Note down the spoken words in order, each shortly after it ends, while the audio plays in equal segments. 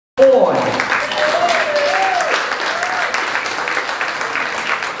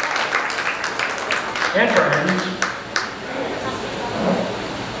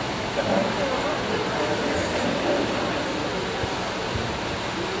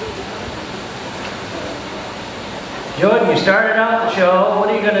Jordan, you started out the show. What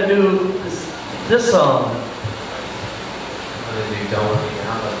are you going to do this song? I'm going to do Don't Let Me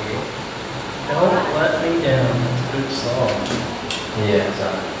Down by Beatles. Don't Let Me Down. That's a good song. Yeah,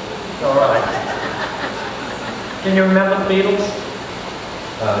 sorry. All right. Can you remember the Beatles?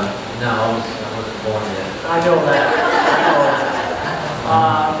 No, I wasn't born yet. I know that.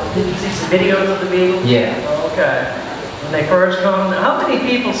 Did you see some videos of the Beatles? Yeah. Okay. When they first come, how many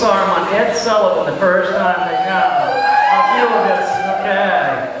people saw them on Ed Sullivan the first time they come? A few of us. Okay.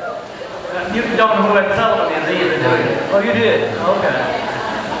 You don't know who Ed Sullivan is either, do you? Oh, you did? Okay.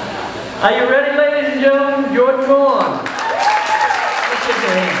 Are you ready, ladies and gentlemen? Jordan, go on. Let's get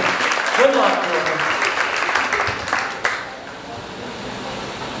your hand. Good luck, Jordan.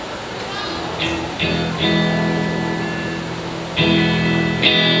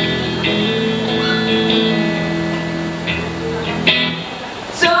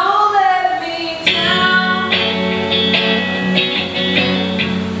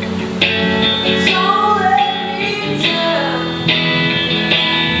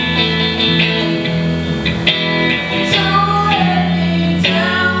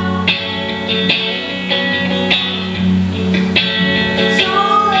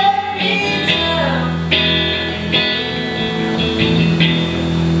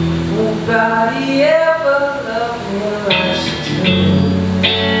 Nobody ever loved me like she do.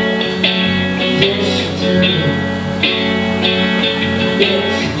 Yes, she do. Yes,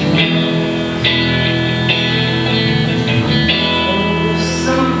 she do. Oh,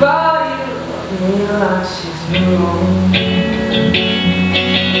 somebody loved me like she do.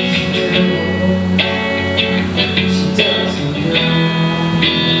 She do. She doesn't do.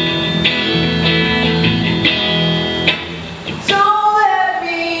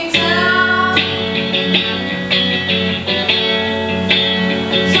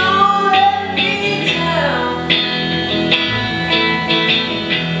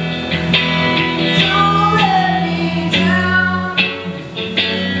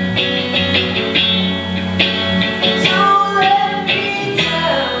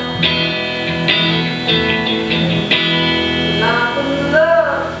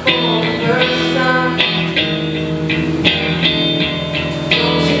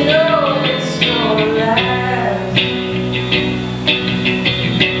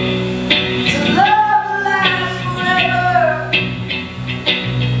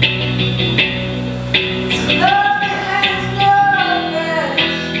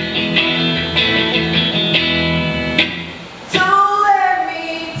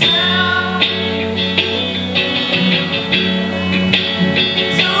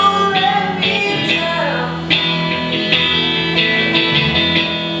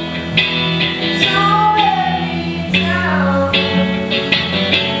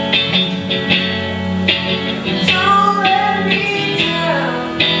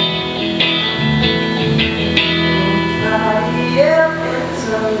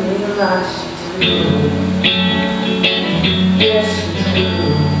 Like she do. Yes, she do.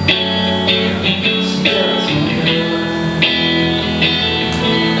 She doesn't do.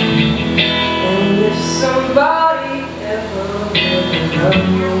 And if somebody ever loved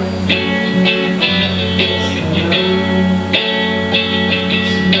me, yes, they love me.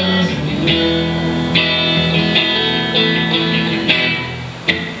 She doesn't do.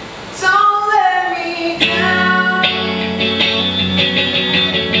 Don't let me down.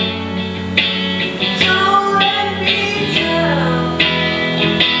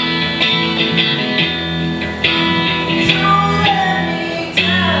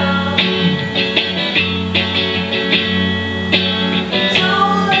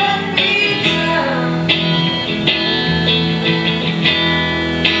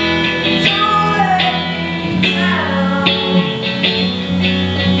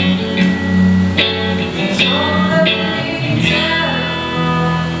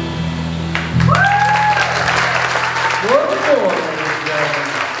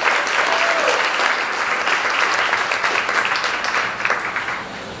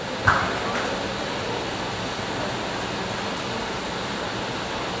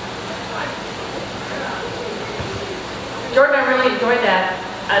 Jordan, I really enjoyed that,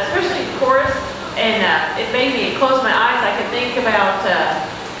 especially the chorus, and it made me close my eyes. I could think about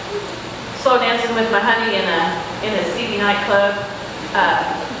slow dancing with my honey in a seedy nightclub.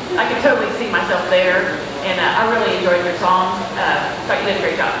 I could totally see myself there, and I really enjoyed your song. Thought you did a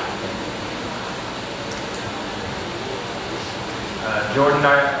great job. Jordan,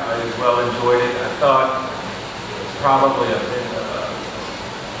 I as well enjoyed it. I thought it was probably a bit of a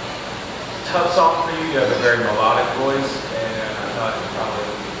tough song for you. You have a very melodic voice, and I thought it was probably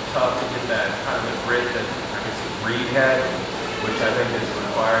tough to get that kind of a grit that I guess read head, which I think is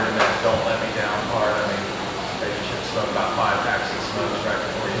required in that Don't Let Me Down part. I mean, maybe you should smoke about 5 packs of smokes right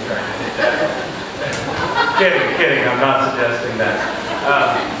before you try to hit that. Kidding, I'm not suggesting that.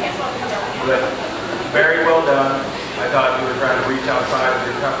 But very well done. I thought you were trying to reach outside of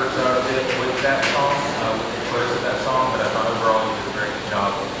your comfort zone a bit with that song, with the choice of that song, but I thought overall you did a very good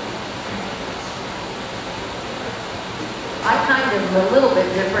job. I kind of a little bit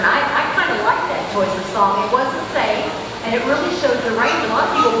different. I kind of like that choice of song. It wasn't safe, and it really showed the range. A lot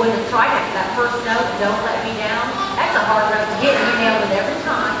of people wouldn't have tried it. That first note, Don't Let Me Down, that's a hard note to get, and you nailed it every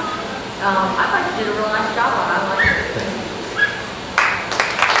time. I thought you did a real nice job on it. I liked it.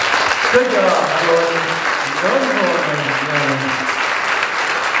 Good job, Jordan. Jordan.